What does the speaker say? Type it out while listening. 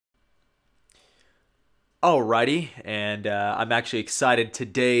Alrighty, and I'm actually excited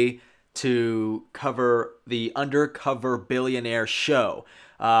today to cover the Undercover Billionaire show.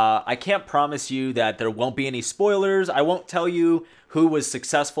 I can't promise you that there won't be any spoilers. I won't tell you who was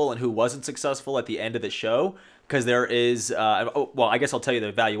successful and who wasn't successful at the end of the show because there is, well, I guess I'll tell you the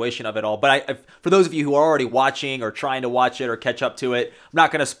evaluation of it all. But for those of you who are already watching or trying to watch it or catch up to it, I'm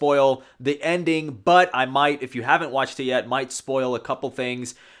not going to spoil the ending, but I might, if you haven't watched it yet, might spoil a couple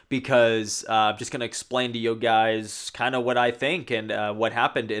things because I'm just going to explain to you guys kind of what I think and what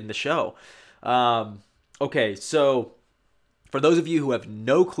happened in the show. Okay, so for those of you who have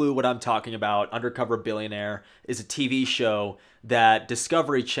no clue what I'm talking about, Undercover Billionaire is a TV show that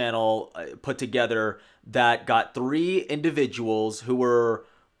Discovery Channel put together that got three individuals who were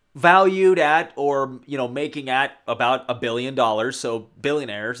valued at or making at about $1 billion, so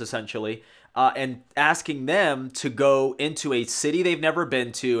billionaires essentially, and asking them to go into a city they've never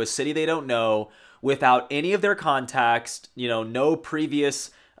been to, a city they don't know, without any of their contacts, no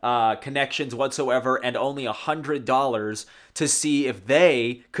previous connections whatsoever, and only $100 to see if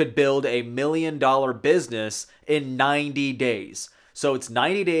they could build $1 million business in 90 days. So it's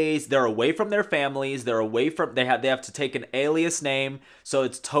 90 days. They're away from their families. They have to take an alias name. So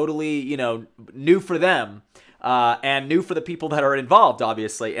it's totally, new for them. And new for the people that are involved,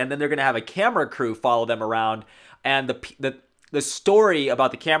 obviously. And then they're going to have a camera crew follow them around. And the story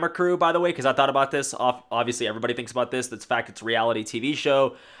about the camera crew, by the way, because I thought about this, obviously everybody thinks about this. That's fact, it's a reality TV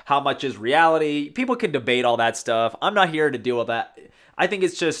show. How much is reality? People can debate all that stuff. I'm not here to deal with that. I think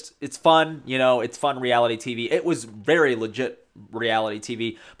it's fun, it's fun reality TV. It was very legit reality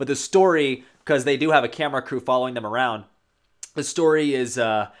TV. But the story, because they do have a camera crew following them around, the story is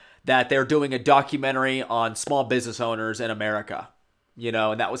that they're doing a documentary on small business owners in America,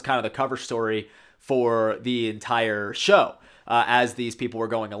 and that was kind of the cover story for the entire show as these people were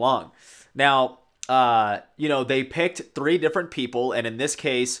going along. Now, they picked three different people, and in this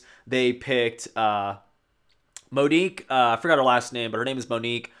case, they picked Monique. I forgot her last name, but her name is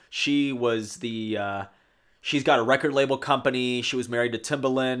Monique. She's got a record label company. She was married to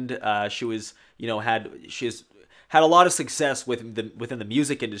Timbaland. She's had a lot of success within the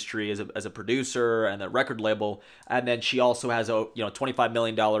music industry as a producer and a record label, and then she also has $25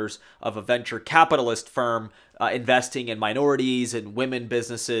 million of a venture capitalist firm investing in minorities and women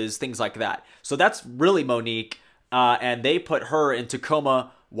businesses, things like that. So that's really Monique, and they put her in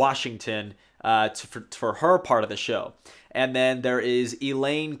Tacoma, Washington, for her part of the show. And then there is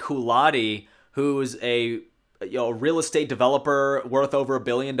Elaine Kulati, who's a real estate developer worth over $1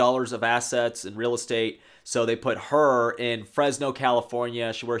 billion of assets in real estate. So they put her in Fresno,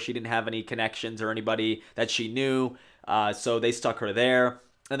 California, where she didn't have any connections or anybody that she knew. So they stuck her there.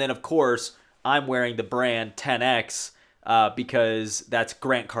 And then, of course, I'm wearing the brand 10X because that's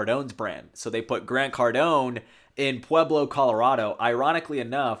Grant Cardone's brand. So they put Grant Cardone in Pueblo, Colorado. Ironically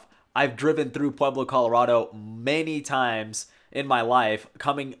enough, I've driven through Pueblo, Colorado many times in my life,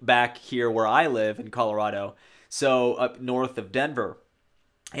 coming back here where I live in Colorado, so up north of Denver.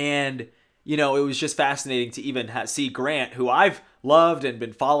 And it was just fascinating to even see Grant, who I've loved and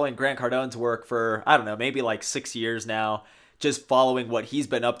been following Grant Cardone's work for, I don't know, maybe like 6 years now, just following what he's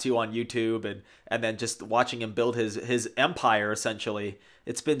been up to on YouTube and then just watching him build his empire, essentially.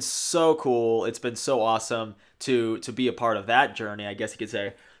 It's been so cool. It's been so awesome to be a part of that journey, I guess you could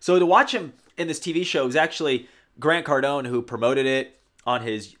say. So to watch him in this TV show was actually Grant Cardone who promoted it on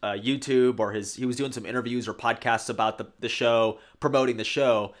his YouTube, or he was doing some interviews or podcasts about the show, promoting the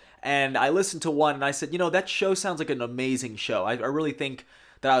show. And I listened to one and I said, that show sounds like an amazing show. I really think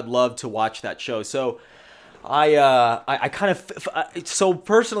that I'd love to watch that show. So I kind of, so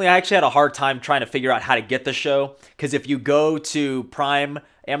personally, I actually had a hard time trying to figure out how to get the show. Because if you go to Prime,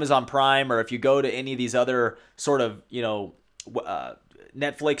 Amazon Prime, or if you go to any of these other sort of,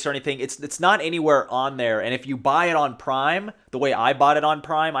 Netflix or anything, it's not anywhere on there. And if you buy it on Prime, the way I bought it on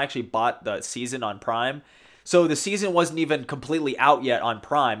Prime, I actually bought the season on Prime. So the season wasn't even completely out yet on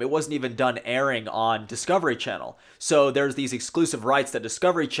Prime. It wasn't even done airing on Discovery Channel. So there's these exclusive rights that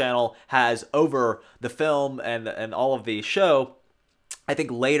Discovery Channel has over the film and all of the show. I think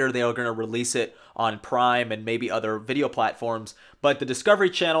later they are going to release it on Prime and maybe other video platforms. But the Discovery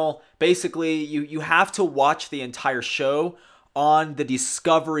Channel, basically, you have to watch the entire show on the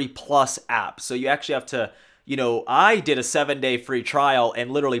Discovery Plus app. So you actually have to, I did a 7-day free trial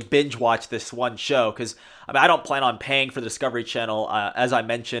and literally binge watch this one show because I don't plan on paying for the Discovery Channel. As I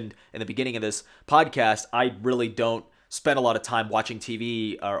mentioned in the beginning of this podcast, I really don't spend a lot of time watching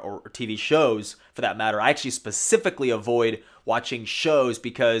TV or TV shows for that matter. I actually specifically avoid watching shows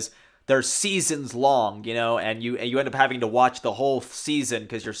because they're seasons long, and you end up having to watch the whole season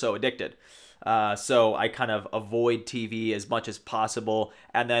because you're so addicted. So I kind of avoid TV as much as possible,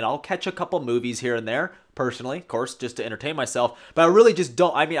 and then I'll catch a couple movies here and there, personally, of course, just to entertain myself. But I really just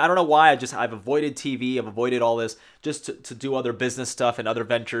don't. I mean, I don't know why. I've avoided TV. I've avoided all this just to do other business stuff and other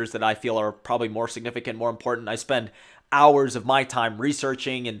ventures that I feel are probably more significant, more important. I spend hours of my time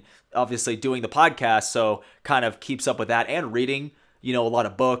researching and obviously doing the podcast, so kind of keeps up with that, and reading, a lot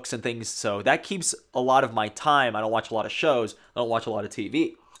of books and things. So that keeps a lot of my time. I don't watch a lot of shows. I don't watch a lot of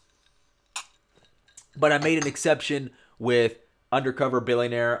TV. But I made an exception with Undercover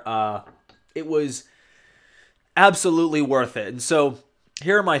Billionaire. It was absolutely worth it. And so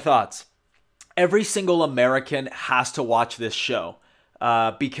here are my thoughts. Every single American has to watch this show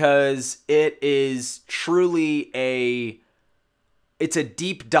because it is truly it's a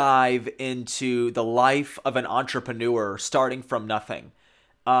deep dive into the life of an entrepreneur starting from nothing.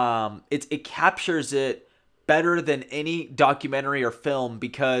 It captures it better than any documentary or film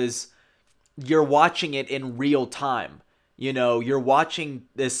because you're watching it in real time. You're watching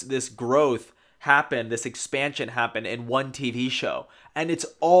this growth happen, this expansion happen in one TV show, and it's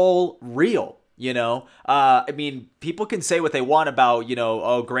all real. I mean, people can say what they want about,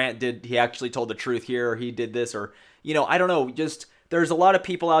 oh, Grant he actually told the truth here, or he did this, or, I don't know, just there's a lot of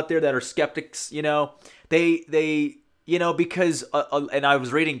people out there that are skeptics, they because, and I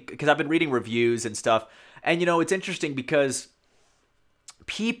was reading, because I've been reading reviews and stuff, and, it's interesting because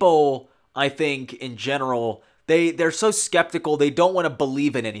people, I think in general, they're so skeptical. They don't want to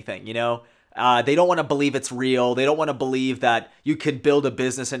believe in anything, they don't want to believe it's real. They don't want to believe that you can build a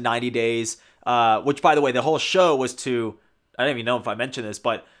business in 90 days, which, by the way, the whole show was I don't even know if I mentioned this,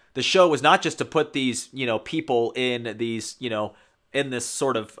 but the show was not just to put these, people in these, in this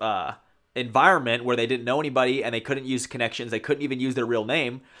sort of environment where they didn't know anybody and they couldn't use connections. They couldn't even use their real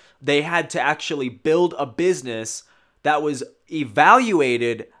name. They had to actually build a business that was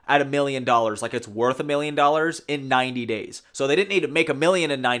evaluated at $1 million, like it's worth $1 million in 90 days. So they didn't need to make $1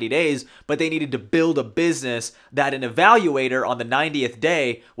 million in 90 days, but they needed to build a business that an evaluator on the 90th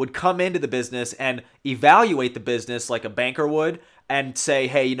day would come into the business and evaluate the business like a banker would and say,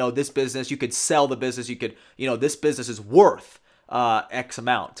 hey, this business, you could sell the business, you could, this business is worth X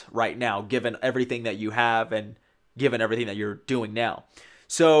amount right now, given everything that you have and given everything that you're doing now.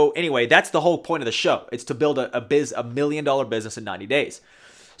 So anyway, that's the whole point of the show. It's to build a $1 million business in 90 days.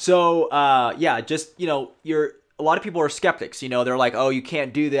 So just, a lot of people are skeptics. They're like, oh, you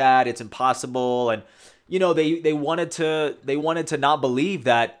can't do that. It's impossible. And, they wanted to not believe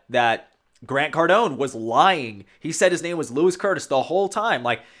that Grant Cardone was lying. He said his name was Louis Curtis the whole time.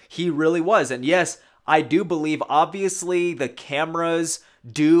 Like, he really was. And yes, I do believe, obviously, the cameras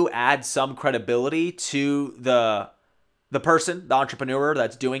do add some credibility to the person, the entrepreneur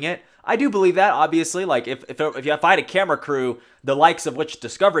that's doing it. I do believe that, obviously. Like, if I had a camera crew, the likes of which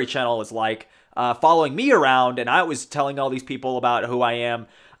Discovery Channel is like, following me around, and I was telling all these people about who I am,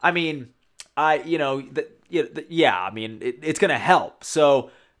 I mean, it's going to help.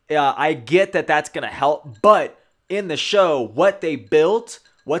 So I get that that's going to help. But in the show, what they built,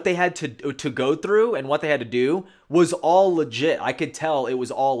 what they had to go through, and what they had to do was all legit. I could tell it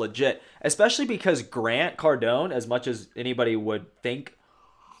was all legit. Especially because Grant Cardone, as much as anybody would think,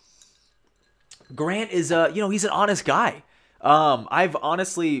 Grant is he's an honest guy. I've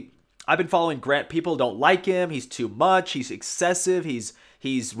been following Grant. People don't like him. He's too much. He's excessive.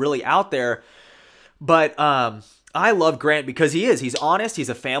 He's really out there. But I love Grant because he's honest. He's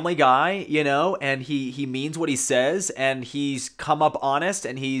a family guy, and he means what he says, and he's come up honest,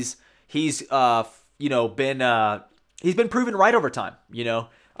 and he's been proven right over time,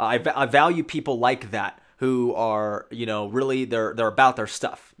 I value people like that who are, really they're about their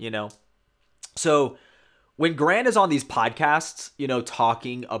stuff, So when Grant is on these podcasts,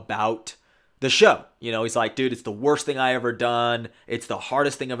 talking about the show, he's like, dude, it's the worst thing I ever done. It's the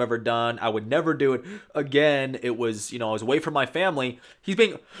hardest thing I've ever done. I would never do it again. It was, I was away from my family. He's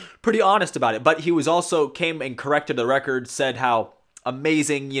being pretty honest about it, but he was also came and corrected the record, said how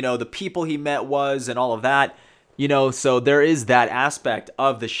amazing, the people he met was and all of that. So there is that aspect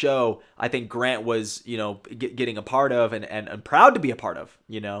of the show I think Grant was, getting a part of and proud to be a part of,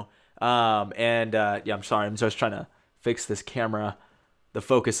 I'm sorry. I'm just trying to fix this camera. The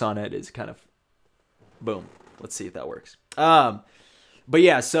focus on it is kind of boom. Let's see if that works. But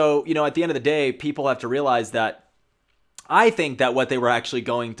yeah, so, at the end of the day, people have to realize that I think that what they were actually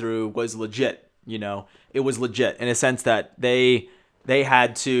going through was legit, it was legit in a sense that they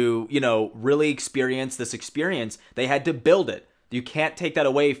had to, really experience this experience. They had to build it. You can't take that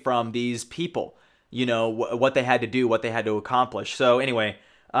away from these people, what they had to do, what they had to accomplish. So anyway,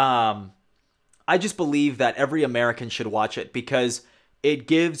 Um, I just believe that every American should watch it because it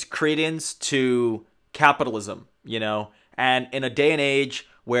gives credence to capitalism, and in a day and age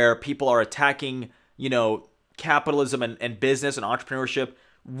where people are attacking, capitalism and business and entrepreneurship,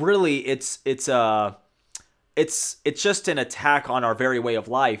 really it's just an attack on our very way of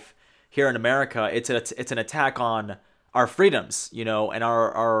life here in America. It's an attack on our freedoms, and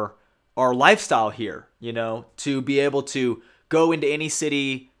our lifestyle here, to be able to go into any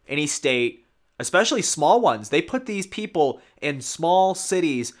city, any state, especially small ones. They put these people in small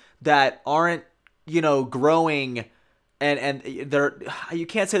cities that aren't, growing, and they're, you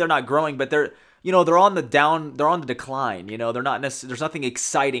can't say they're not growing, but they're on the down, they're on the decline. They're not there's nothing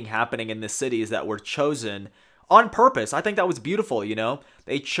exciting happening in the cities that were chosen on purpose. I think that was beautiful.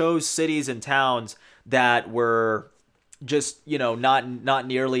 They chose cities and towns that were just, not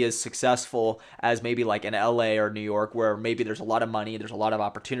nearly as successful as maybe like in LA or New York, where maybe there's a lot of money, there's a lot of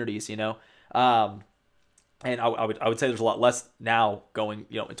opportunities. Um, and I would say there's a lot less now going,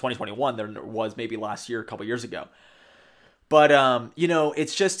 in 2021 than there was maybe last year, a couple years ago. But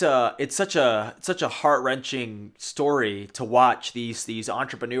it's such a heart wrenching story to watch these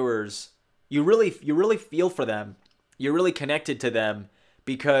entrepreneurs. You really feel for them. You're really connected to them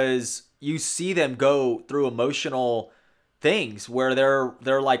because you see them go through emotional things where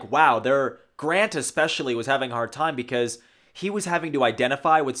they're like, wow, Grant especially was having a hard time because he was having to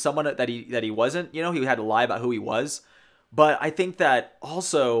identify with someone that he wasn't. He had to lie about who he was. But I think that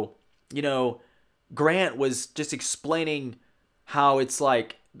also, Grant was just explaining how it's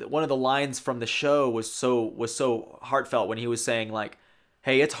like one of the lines from the show was so heartfelt when he was saying like,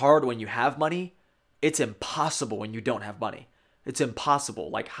 "Hey, it's hard when you have money. It's impossible when you don't have money. It's impossible.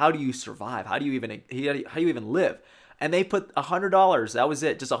 Like, how do you survive? How do you even live?" And they put $100. That was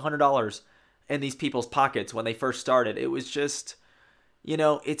it, just $100 in these people's pockets when they first started. It was just,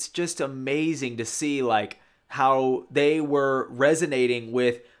 it's just amazing to see like how they were resonating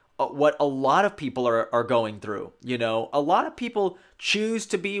with what a lot of people are going through. A lot of people choose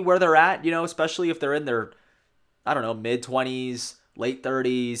to be where they're at, especially if they're in their, I don't know, mid 20s, late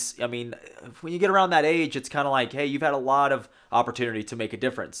 30s. I mean, when you get around that age, it's kind of like, hey, you've had a lot of opportunity to make a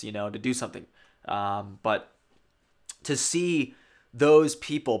difference, to do something. But to see those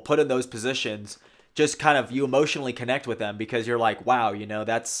people put in those positions, just kind of, you emotionally connect with them because you're like, wow,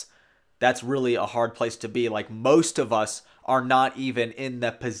 that's really a hard place to be. Like, most of us are not even in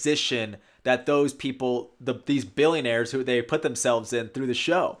the position that those people, these billionaires who they put themselves in through the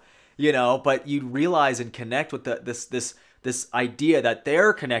show, but you realize and connect with this idea that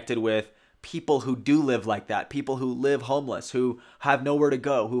they're connected with people who do live like that, people who live homeless, who have nowhere to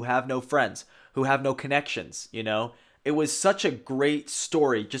go, who have no friends, who have no connections. It was such a great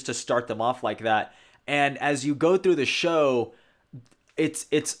story just to start them off like that. And as you go through the show,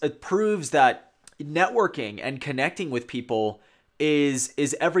 it proves that networking and connecting with people is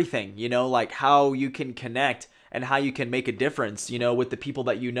everything, like how you can connect and how you can make a difference, with the people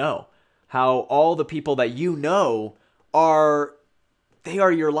that how all the people that they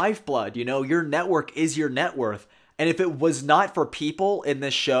are your lifeblood. Your network is your net worth. And if it was not for people in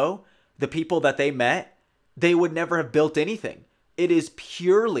this show, the people that they met, they would never have built anything. It is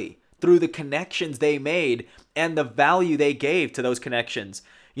purely through the connections they made and the value they gave to those connections.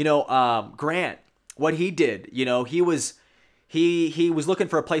 Grant, what he did, he was looking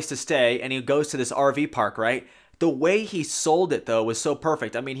for a place to stay, and he goes to this RV park, right? The way he sold it, though, was so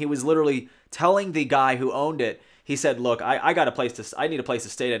perfect. I mean, he was literally telling the guy who owned it, he said, look, I need a place to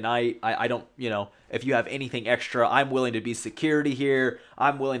stay tonight. I don't, if you have anything extra, I'm willing to be security here.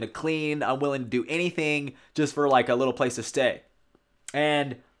 I'm willing to clean. I'm willing to do anything just for like a little place to stay.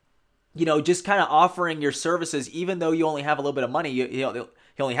 And, just kind of offering your services, even though you only have a little bit of money, he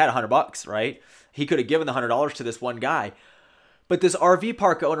only had $100, right? He could have given the $100 to this one guy. But this RV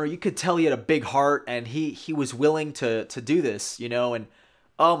park owner, you could tell he had a big heart, and he was willing to do this, and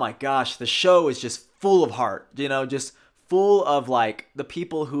oh my gosh, the show is just full of heart, just full of like the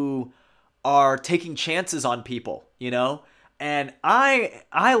people who are taking chances on people, and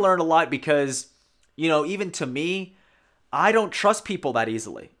I learned a lot because, even to me, I don't trust people that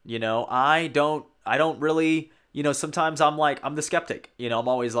easily, I don't really, sometimes I'm the skeptic, I'm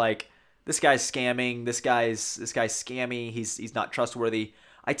always like, this guy's scamming, this guy's scammy, he's not trustworthy.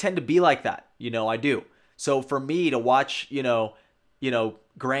 I tend to be like that, I do. So for me to watch,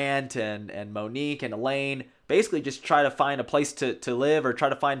 Grant and Monique and Elaine basically just try to find a place to live, or try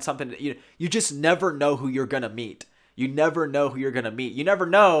to find something, you just never know who you're going to meet. You never know who you're going to meet. You never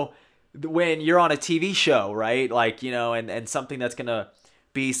know when you're on a TV show, right? Like, and something that's going to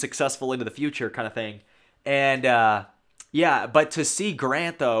be successful into the future kind of thing. And Yeah, but to see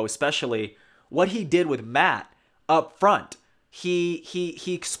Grant though, especially what he did with Matt up front, he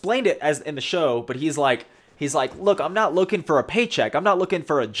explained it as in the show, but he's like, look, I'm not looking for a paycheck. I'm not looking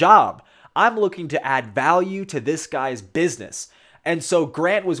for a job. I'm looking to add value to this guy's business. And so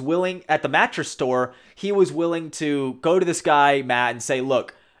Grant was willing at the mattress store, he was willing to go to this guy, Matt, and say,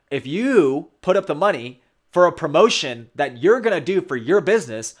 look, if you put up the money for a promotion that you're going to do for your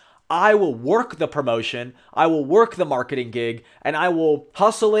business, I will work the promotion, I will work the marketing gig, and I will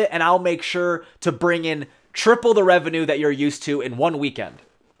hustle it, and I'll make sure to bring in triple the revenue that you're used to in one weekend.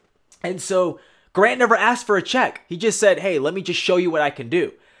 And so Grant never asked for a check. He just said, hey, let me just show you what I can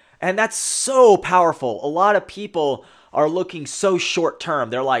do. And that's so powerful. A lot of people are looking so short term.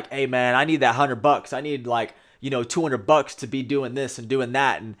 They're like, hey man, I need that $100. I need like, $200 to be doing this and doing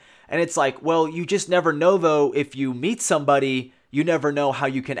that. And it's like, well, you just never know though. If you meet somebody, you never know how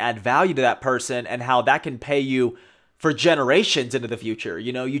you can add value to that person and how that can pay you for generations into the future.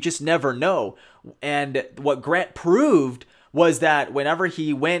 You just never know. And what Grant proved was that whenever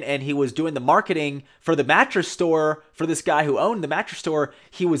he went and he was doing the marketing for the mattress store, for this guy who owned the mattress store,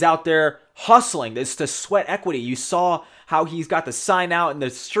 he was out there hustling. This to sweat equity. You saw how he's got the sign out in the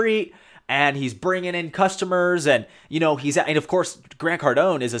street and he's bringing in customers and, and of course, Grant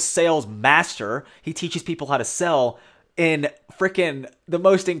Cardone is a sales master. He teaches people how to sell in freaking the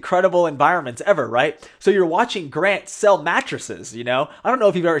most incredible environments ever, right? So you're watching Grant sell mattresses, I don't know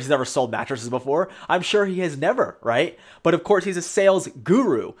if he's ever sold mattresses before. I'm sure he has never, right? But of course, he's a sales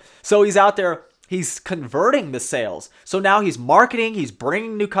guru. So he's out there, he's converting the sales. So now he's marketing, he's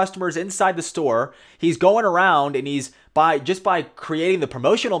bringing new customers inside the store. He's going around and he's by creating the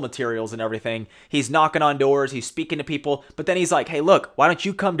promotional materials and everything, he's knocking on doors, he's speaking to people, but then he's like, hey, look, why don't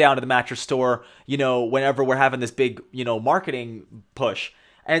you come down to the mattress store, whenever we're having this big, marketing push.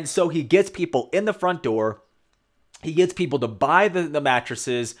 And so he gets people in the front door, he gets people to buy the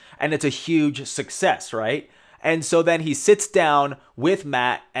mattresses, and it's a huge success, right? And so then he sits down with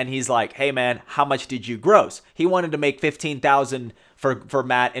Matt and he's like, hey man, how much did you gross? He wanted to make $15,000 for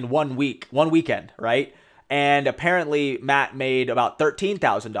Matt in one weekend, right? And apparently Matt made about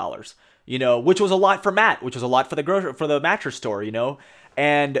 $13,000, which was a lot for Matt, which was a lot for the mattress store,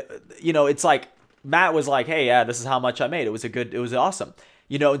 and, it's like, Matt was like, hey, yeah, this is how much I made. It was awesome.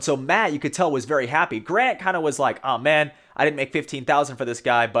 And so Matt, you could tell, was very happy. Grant kind of was like, oh man, I didn't make $15,000 for this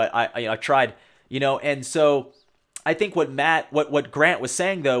guy, but I tried, and so I think what Grant was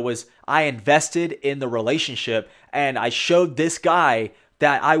saying though, was I invested in the relationship and I showed this guy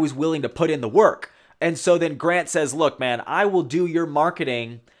that I was willing to put in the work. And so then Grant says, look, man, I will do your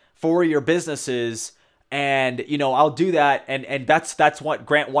marketing for your businesses and, I'll do that. And that's what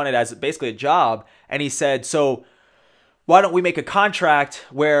Grant wanted as basically a job. And he said, so why don't we make a contract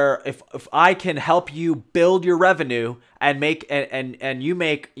where if I can help you build your revenue and make, and you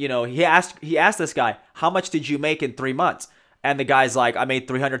make, he asked this guy, how much did you make in 3 months? And the guy's like, I made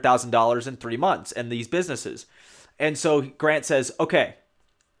 $300,000 in 3 months in these businesses. And so Grant says, okay,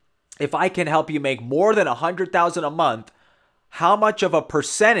 if I can help you make more than $100,000 a month, how much of a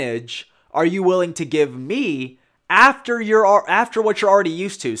percentage are you willing to give me after what you're already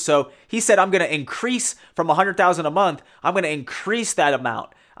used to? So he said, I'm going to increase from $100,000 a month. I'm going to increase that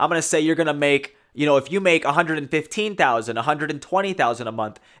amount. I'm going to say you're going to make, if you make $115,000, $120,000 a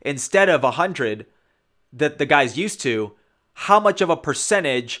month instead of $100 that the guy's used to, how much of a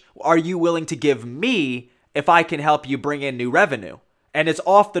percentage are you willing to give me if I can help you bring in new revenue? And it's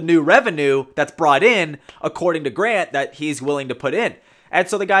off the new revenue that's brought in, according to Grant, that he's willing to put in. And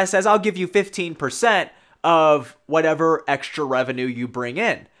so the guy says, I'll give you 15% of whatever extra revenue you bring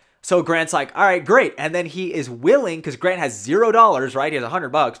in. So Grant's like, all right, great. And then he is willing, because Grant has $0, right? He has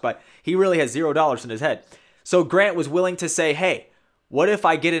 $100, but he really has $0 in his head. So Grant was willing to say, hey, what if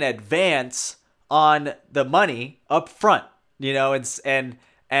I get an advance on the money up front? And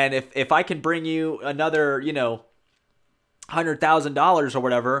if I can bring you another, $100,000 or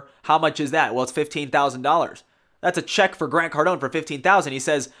whatever, how much is that? Well, it's $15,000. That's a check for Grant Cardone for $15,000. He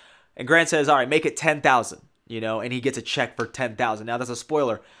says, and Grant says, all right, make it $10,000, and he gets a check for $10,000. Now that's a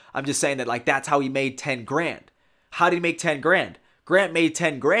spoiler. I'm just saying that that's how he made 10 grand. How did he make 10 grand? Grant made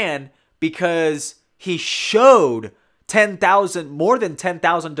 10 grand because he showed more than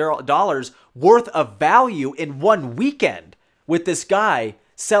 $10,000 worth of value in one weekend with this guy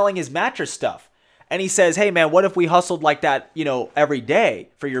selling his mattress stuff. And he says, hey man, what if we hustled like that, every day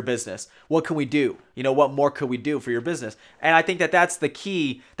for your business? What can we do? What more could we do for your business? And I think that that's the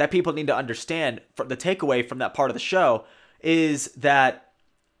key that people need to understand. The takeaway from that part of the show is that,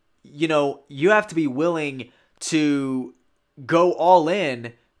 you have to be willing to go all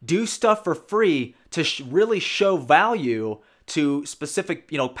in do stuff for free to really show value to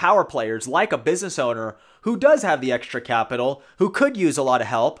specific, power players like a business owner who does have the extra capital, who could use a lot of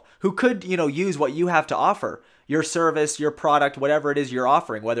help, who could, use what you have to offer, your service, your product, whatever it is you're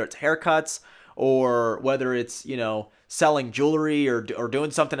offering, whether it's haircuts or whether it's, selling jewelry or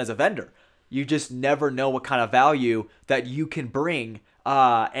doing something as a vendor. You just never know what kind of value that you can bring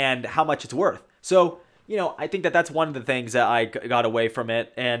and how much it's worth. So, I think that that's one of the things that I got away from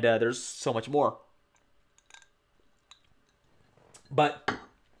it, and there's so much more. But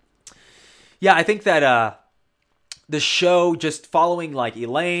yeah, I think that the show just following like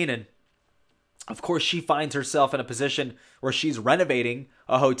Elaine, and of course she finds herself in a position where she's renovating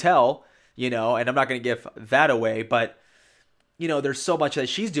a hotel, and I'm not going to give that away, but there's so much that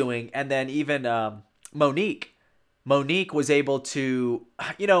she's doing. And then even Monique was able to,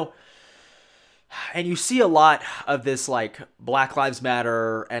 and you see a lot of this like Black Lives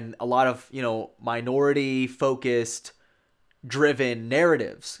Matter and a lot of, minority focused driven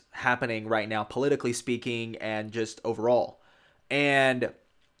narratives happening right now, politically speaking, and just overall. And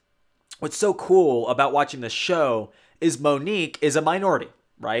what's so cool about watching this show is Monique is a minority,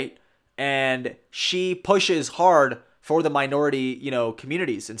 right? And she pushes hard for the minority,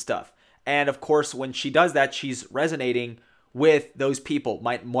 communities and stuff. And of course, when she does that, she's resonating with those people,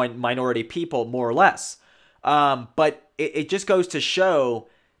 minority people, more or less. But it just goes to show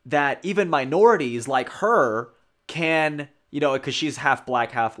that even minorities like her can, because she's half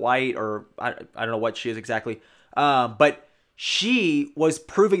black, half white, or I don't know what she is exactly. But she was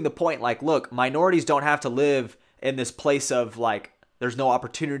proving the point, like, look, minorities don't have to live in this place of like, there's no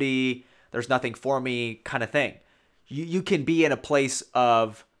opportunity, there's nothing for me kind of thing. You can be in a place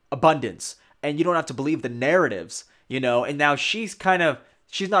of abundance, and you don't have to believe the narratives, and now she's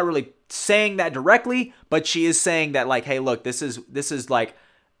not really saying that directly, but she is saying that like, hey, look, this is like,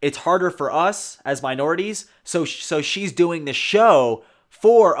 it's harder for us as minorities. So she's doing the show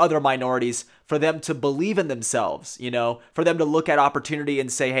for other minorities, for them to believe in themselves, for them to look at opportunity and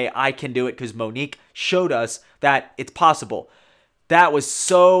say, hey, I can do it because Monique showed us that it's possible. That was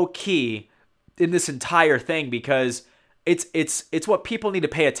so key in this entire thing, because it's what people need to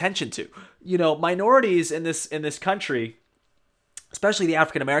pay attention to. Minorities in this country, especially the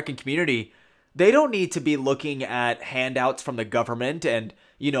African American community, they don't need to be looking at handouts from the government and,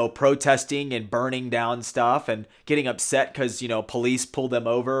 protesting and burning down stuff and getting upset because, police pull them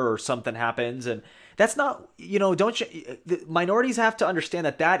over or something happens. And that's not, the minorities have to understand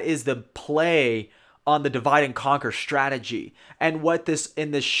that is the play on the divide and conquer strategy. And what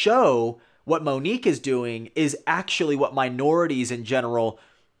in this show, what Monique is doing is actually what minorities in general,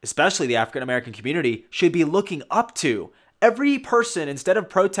 especially the African American community, should be looking up to. Every person, instead of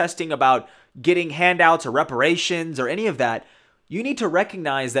protesting about getting handouts or reparations or any of that, you need to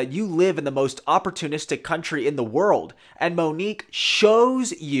recognize that you live in the most opportunistic country in the world. And Monique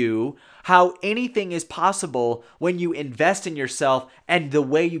shows you how anything is possible when you invest in yourself, and the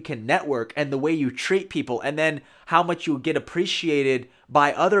way you can network and the way you treat people, and then how much you get appreciated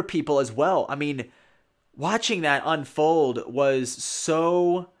by other people as well. I mean, watching that unfold was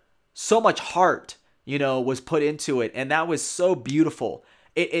so much heart, was put into it. And that was so beautiful.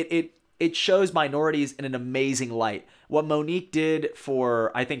 It shows minorities in an amazing light. What Monique did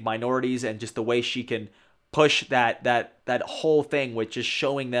for, I think, minorities, and just the way she can push that whole thing with just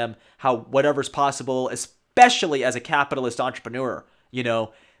showing them how whatever's possible, especially as a capitalist entrepreneur,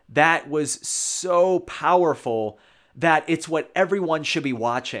 that was so powerful that it's what everyone should be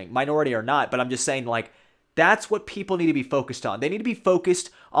watching, minority or not. But I'm just saying, like, that's what people need to be focused on. They need to be focused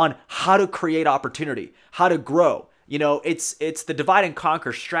on how to create opportunity, how to grow. It's the divide and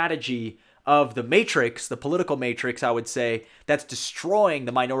conquer strategy of the matrix, the political matrix, I would say, that's destroying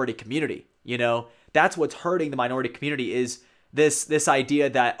the minority community. That's what's hurting the minority community, is this idea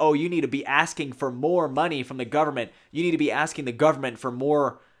that, oh, you need to be asking for more money from the government. You need to be asking the government for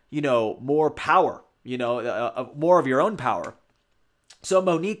more, more power, more of your own power. So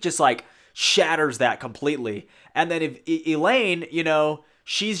Monique just like shatters that completely. And then if Elaine,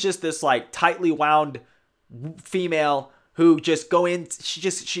 she's just this like tightly wound female who just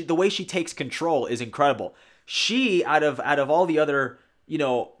the way she takes control is incredible. She, out of all the other,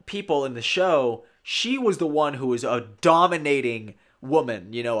 people in the show, she was the one who was a dominating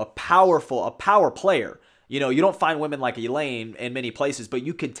woman, a power player. You don't find women like Elaine in many places, but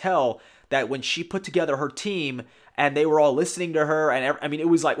you could tell that when she put together her team and they were all listening to her, and I mean, it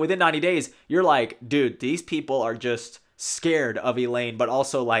was like within 90 days, you're like, dude, these people are just scared of Elaine, but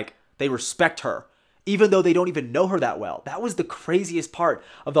also like they respect her, even though they don't even know her that well. That was the craziest part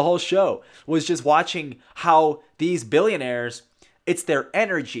of the whole show, was just watching how these billionaires, It's their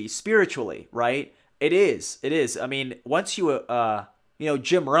energy spiritually, right? It is. It is. I mean, once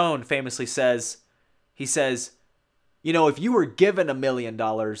Jim Rohn famously says, he says, if you were given $1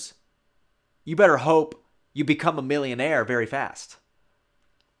 million, you better hope you become a millionaire very fast.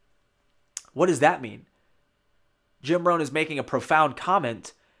 What does that mean? Jim Rohn is making a profound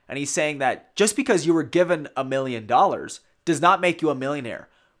comment, and he's saying that just because you were given $1 million does not make you a millionaire.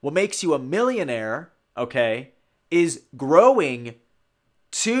 What makes you a millionaire, okay, is growing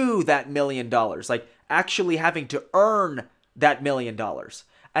to that $1 million, like actually having to earn that $1 million.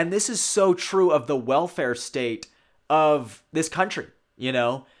 And this is so true of the welfare state of this country.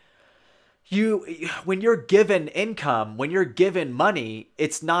 When you're given income, when you're given money,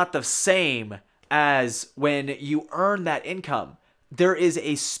 it's not the same as when you earn that income. There is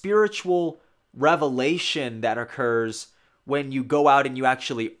a spiritual revelation that occurs when you go out and you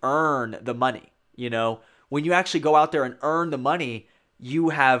actually earn the money. When you actually go out there and earn the money, you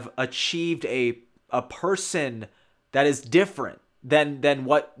have achieved a person that is different than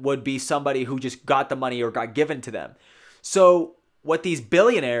what would be somebody who just got the money or got given to them. So what these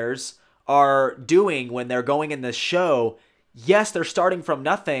billionaires are doing when they're going in this show, yes, they're starting from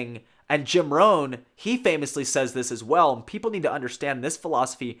nothing. And Jim Rohn, he famously says this as well. And people need to understand this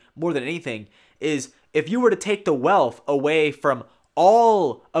philosophy more than anything is if you were to take the wealth away from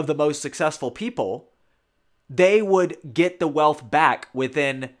all of the most successful people, they would get the wealth back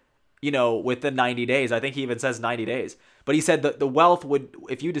within 90 days. I think he even says 90 days. But he said that the wealth would,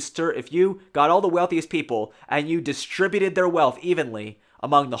 if you got all the wealthiest people and you distributed their wealth evenly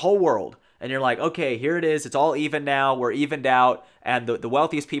among the whole world, and you're like, okay, here it is. It's all even now. We're evened out. And the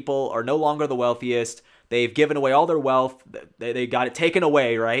wealthiest people are no longer the wealthiest. They've given away all their wealth. They got it taken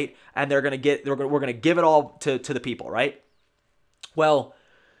away, right? And we're going to give it all to the people, right? Well,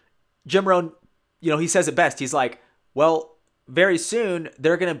 Jim Rohn, he says it best. He's like, well, very soon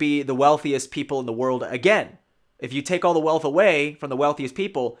they're going to be the wealthiest people in the world again. If you take all the wealth away from the wealthiest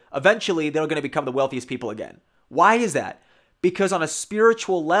people, eventually they're going to become the wealthiest people again. Why is that? Because on a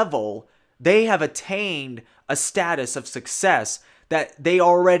spiritual level, they have attained a status of success that they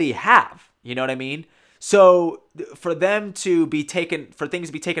already have. You know what I mean? So for things to be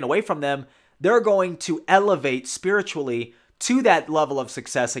taken away from them, they're going to elevate spiritually to that level of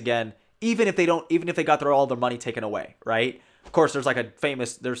success again, even if they got all their money taken away, right? Of course,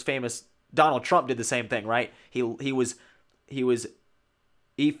 there's famous Donald Trump did the same thing, right? He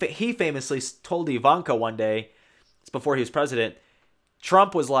famously told Ivanka one day, it's before he was president,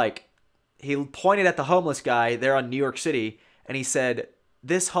 Trump was like, he pointed at the homeless guy there in New York City, and he said,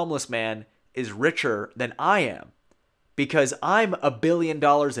 this homeless man is richer than I am because I'm $1 billion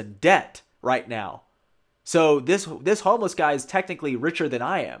in debt right now. So this homeless guy is technically richer than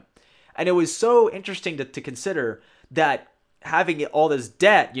I am. And it was so interesting to consider that having all this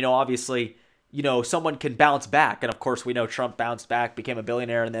debt, obviously, someone can bounce back. And of course, we know Trump bounced back, became a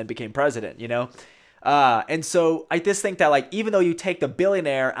billionaire, and then became president, And so I just think that, like, even though you take the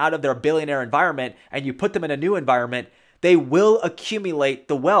billionaire out of their billionaire environment and you put them in a new environment, they will accumulate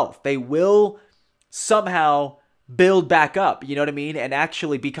the wealth. They will somehow build back up, you know what I mean? And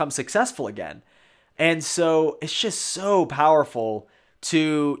actually become successful again. And so it's just so powerful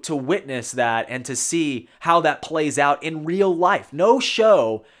to witness that and to see how that plays out in real life. No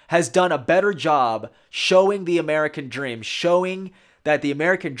show has done a better job showing the American dream, showing that the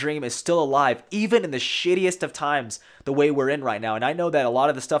American dream is still alive, even in the shittiest of times, the way we're in right now. And I know that a lot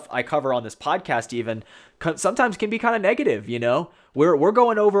of the stuff I cover on this podcast even sometimes can be kind of negative, We're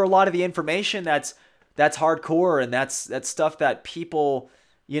going over a lot of the information that's hardcore, and that's stuff that people,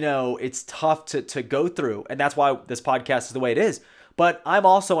 it's tough to go through. And that's why this podcast is the way it is. But I'm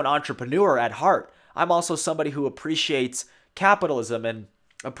also an entrepreneur at heart. I'm also somebody who appreciates capitalism and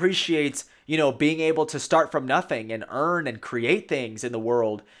appreciates, being able to start from nothing and earn and create things in the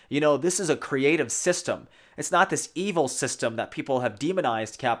world. This is a creative system. It's not this evil system that people have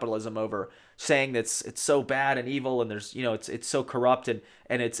demonized capitalism over, saying that it's so bad and evil and there's, it's so corrupt and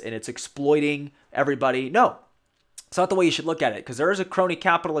it's exploiting everybody. No, it's not the way you should look at it, because there is a crony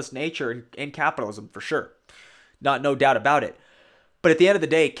capitalist nature in capitalism for sure. No doubt about it. But at the end of the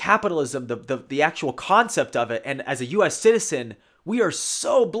day, capitalism, the actual concept of it, and as a U.S. citizen, we are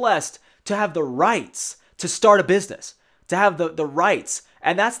so blessed to have the rights to start a business, to have the rights.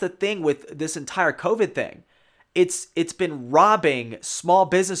 And that's the thing with this entire COVID thing. It's been robbing small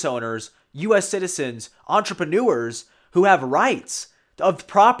business owners, U.S. citizens, entrepreneurs who have rights of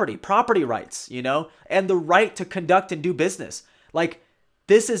property rights, and the right to conduct and do business. Like,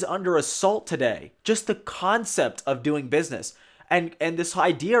 this is under assault today. Just the concept of doing business. And this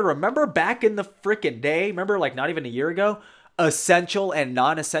idea, remember back in the freaking day, remember like not even a year ago, essential and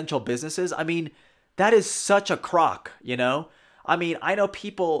non-essential businesses. I mean, that is such a crock, you know? I mean, I know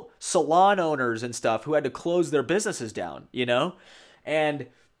people, salon owners and stuff, who had to close their businesses down, you know? And,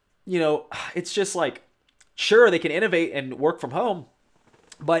 you know, it's just like, sure, they can innovate and work from home,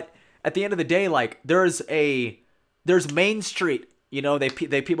 but at the end of the day, like, there's Main Street, you know, they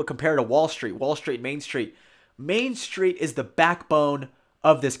people compare to Wall Street, Main Street. Main Street is the backbone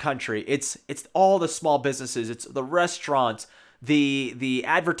of this country. It's all the small businesses, it's the restaurants, the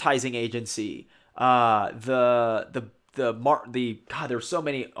advertising agency, the God, there's so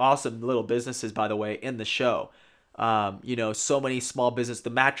many awesome little businesses, by the way, in the show. You know, so many small business, the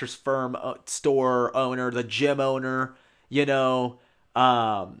mattress firm store owner, the gym owner, you know,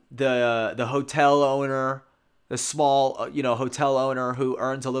 the hotel owner, the small, hotel owner who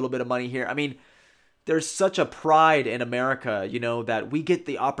earns a little bit of money here. I mean, there's such a pride in America, you know, that we get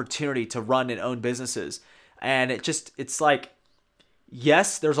the opportunity to run and own businesses. And it's like,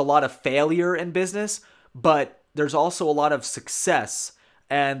 yes, there's a lot of failure in business, but there's also a lot of success,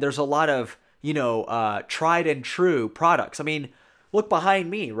 and there's a lot of, tried and true products. I mean, look behind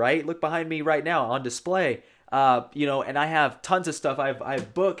me, right? Look behind me right now on display. And I have tons of stuff. I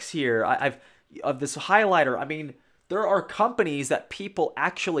have books here. I've of this highlighter. I mean, there are companies that people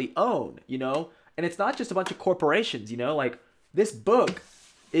actually own, you know, and it's not just a bunch of corporations, you know, like this book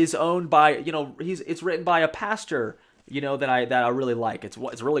is owned by, it's written by a pastor, that I really like. It's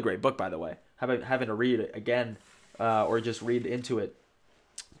a really great book, by the way. Having to read it again, or just read into it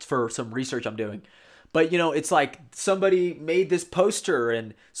for some research I'm doing. But, it's like somebody made this poster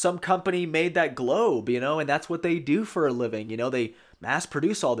and some company made that globe, and that's what they do for a living. They mass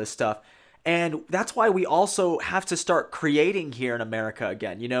produce all this stuff. And that's why we also have to start creating here in America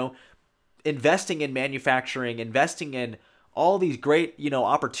again, investing in manufacturing, investing in all these great,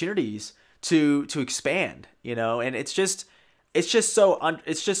 opportunities to expand, and it's just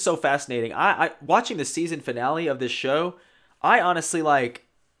so fascinating. I watching the season finale of this show, I honestly I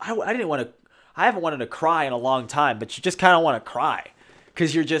haven't wanted to cry in a long time, but you just kind of want to cry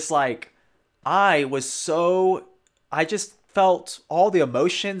because you're just like, I just felt all the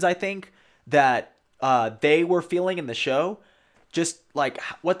emotions, I think, that they were feeling in the show, just like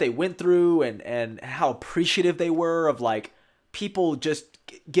what they went through and how appreciative they were of like people just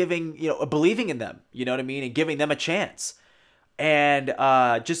giving, believing in them, you know what I mean? And giving them a chance. And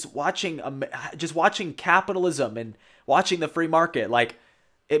just watching capitalism and watching the free market, like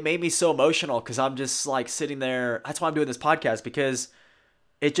it made me so emotional because I'm just like sitting there. That's why I'm doing this podcast, because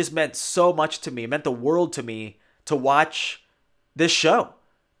it just meant so much to me. It meant the world to me to watch this show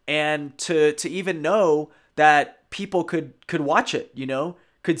and to even know that people could watch it,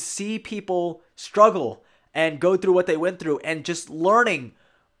 could see people struggle and go through what they went through, and just learning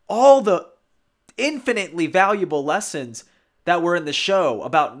all the infinitely valuable lessons that were in the show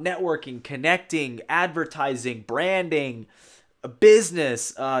about networking, connecting, advertising, branding,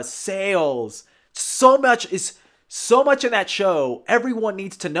 business, sales. So much in that show everyone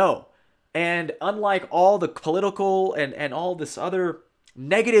needs to know. And unlike all the political and all this other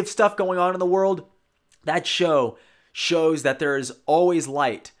negative stuff going on in the world, that show shows that there is always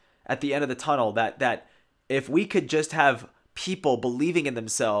light at the end of the tunnel, that if we could just have people believing in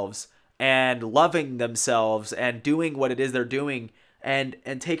themselves and loving themselves and doing what it is they're doing and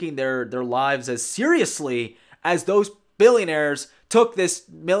taking their lives as seriously as those billionaires took this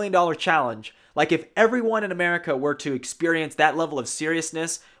 $1 million challenge. Like if everyone in America were to experience that level of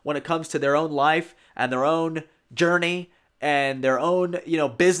seriousness when it comes to their own life and their own journey and their own,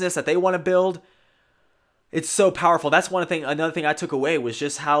 business that they want to build, it's so powerful. That's another thing I took away was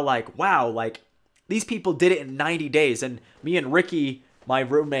just how wow, these people did it in 90 days. And me and Ricky, my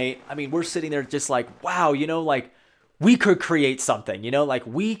roommate, I mean, we're sitting there just like, wow, we could create something,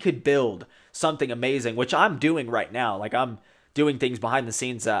 we could build something amazing, which I'm doing right now. Like I'm doing things behind the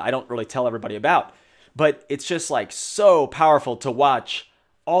scenes that I don't really tell everybody about, but it's just so powerful to watch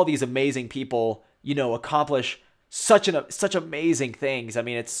all these amazing people, accomplish such amazing things. I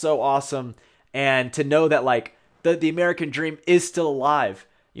mean, it's so awesome. And to know that the American dream is still alive,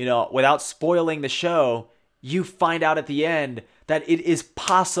 without spoiling the show, you find out at the end that it is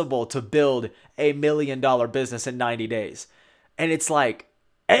possible to build $1 million business in 90 days. And it's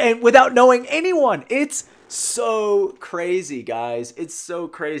and without knowing anyone, it's so crazy, guys. It's so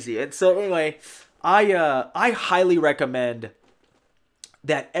crazy. And so anyway, I highly recommend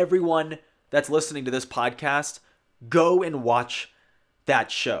that everyone that's listening to this podcast go and watch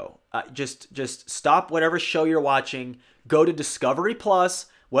that show. Just stop whatever show you're watching. Go to Discovery Plus,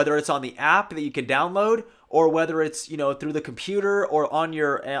 whether it's on the app that you can download or whether it's through the computer or on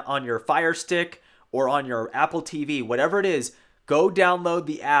your Fire Stick or on your Apple TV, whatever it is, go download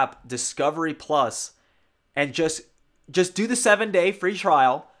the app Discovery Plus and just do the 7-day free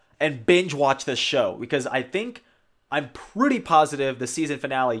trial and binge watch this show, because I'm pretty positive the season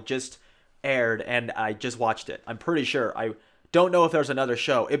finale just aired and I just watched it. I'm pretty sure. I don't know if there's another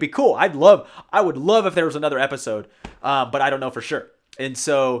show. It'd be cool. I would love if there was another episode, but I don't know for sure. And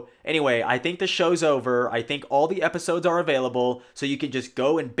so, anyway, I think the show's over. I think all the episodes are available, so you can just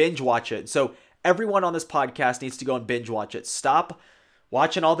go and binge watch it. So everyone on this podcast needs to go and binge watch it. Stop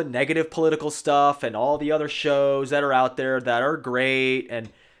watching all the negative political stuff and all the other shows that are out there that are great. And,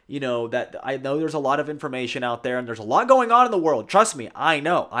 that I know there's a lot of information out there and there's a lot going on in the world. Trust me, I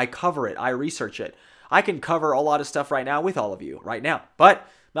know. I cover it. I research it. I can cover a lot of stuff right now with all of you right now, but I'm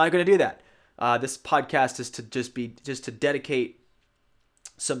not going to do that. This podcast is to just to dedicate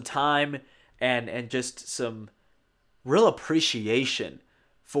some time and just some real appreciation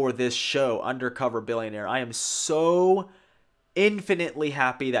for this show, Undercover Billionaire. I am so infinitely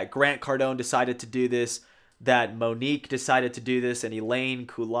happy that Grant Cardone decided to do this, that Monique decided to do this, and Elaine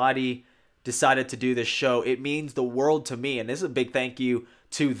Kulati decided to do this show. It means the world to me, and this is a big thank you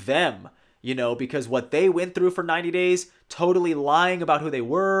to them, because what they went through for 90 days, totally lying about who they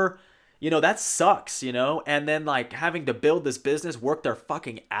were, that sucks, and then having to build this business, work their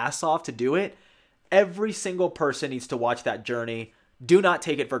fucking ass off to do it. Every single person needs to watch that journey. Do not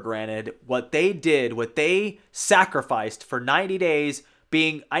take it for granted. What they did, what they sacrificed for 90 days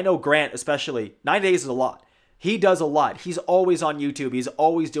I know Grant especially, 90 days is a lot. He does a lot. He's always on YouTube. He's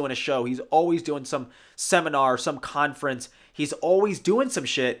always doing a show. He's always doing some seminar, some conference. He's always doing some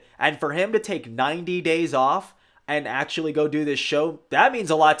shit. And for him to take 90 days off and actually go do this show, that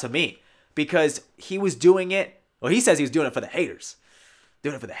means a lot to me. Because he was doing it, well, he says he was doing it for the haters.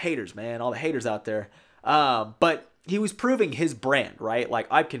 Doing it for the haters, man. All the haters out there. But he was proving his brand, right?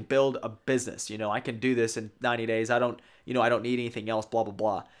 I can build a business, I can do this in 90 days. I don't need anything else, blah, blah,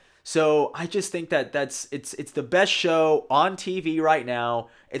 blah. So I just think that it's the best show on TV right now.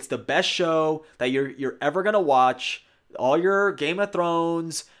 It's the best show that you're ever going to watch. All your Game of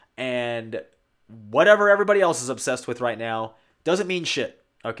Thrones and whatever everybody else is obsessed with right now doesn't mean shit,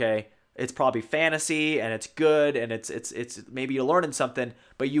 okay? It's probably fantasy and it's good and it's maybe you're learning something,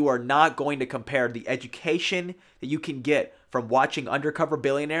 but you are not going to compare. The education that you can get from watching Undercover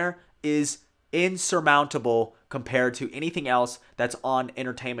Billionaire is insurmountable compared to anything else that's on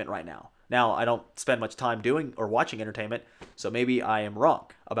entertainment right now. Now, I don't spend much time doing or watching entertainment, so maybe I am wrong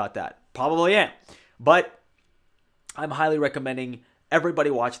about that. Probably am. But I'm highly recommending everybody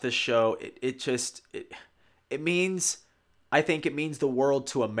watch this show. It means... I think it means the world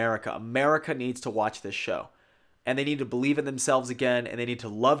to America. America needs to watch this show. And they need to believe in themselves again. And they need to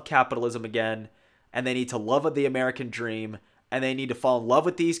love capitalism again. And they need to love the American dream. And they need to fall in love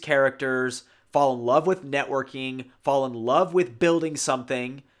with these characters. Fall in love with networking. Fall in love with building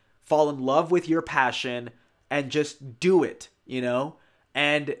something. Fall in love with your passion. And just do it,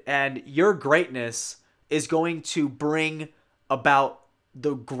 And your greatness is going to bring about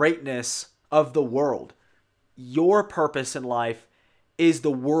the greatness of the world. Your purpose in life is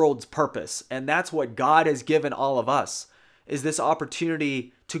the world's purpose. And that's what God has given all of us, is this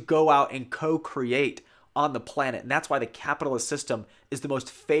opportunity to go out and co-create on the planet. And that's why the capitalist system is the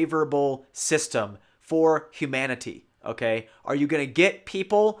most favorable system for humanity. Okay? Are you going to get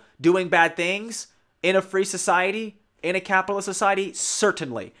people doing bad things in a free society, in a capitalist society?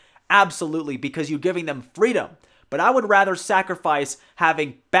 Certainly. Absolutely. Because you're giving them freedom. But I would rather sacrifice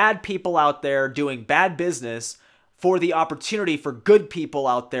having bad people out there doing bad business for the opportunity for good people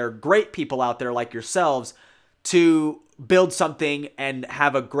out there, great people out there like yourselves, to build something and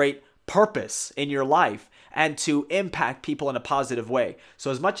have a great purpose in your life and to impact people in a positive way. So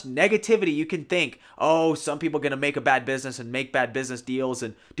as much negativity you can think, oh, some people are going to make a bad business and make bad business deals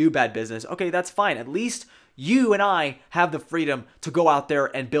and do bad business. Okay, that's fine. At least you and I have the freedom to go out there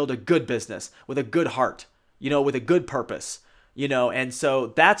and build a good business with a good heart. With a good purpose, and so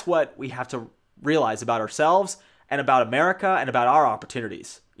that's what we have to realize about ourselves and about America and about our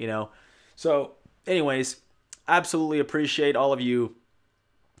opportunities, So anyways, absolutely appreciate all of you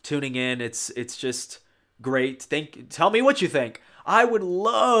tuning in. It's just great. Tell me what you think. I would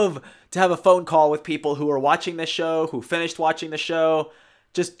love to have a phone call with people who are watching this show, who finished watching the show.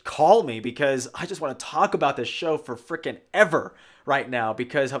 Just call me because I just want to talk about this show for freaking ever right now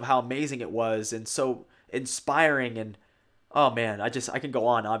because of how amazing it was and so inspiring. And oh man, I can go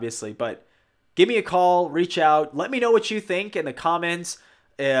on obviously, but give me a call, reach out, let me know what you think in the comments.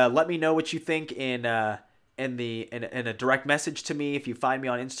 Let me know what you think in a direct message to me if you find me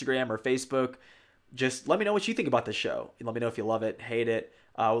on Instagram or Facebook. Just let me know what you think about the show. Let me know if you love it, hate it.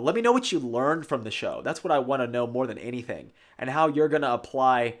 Let me know what you learned from the show. That's what I want to know more than anything, and how you're going to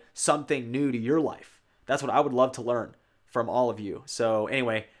apply something new to your life. That's what I would love to learn from all of you. So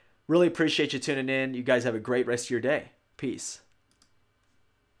anyway, really appreciate you tuning in. You guys have a great rest of your day. Peace.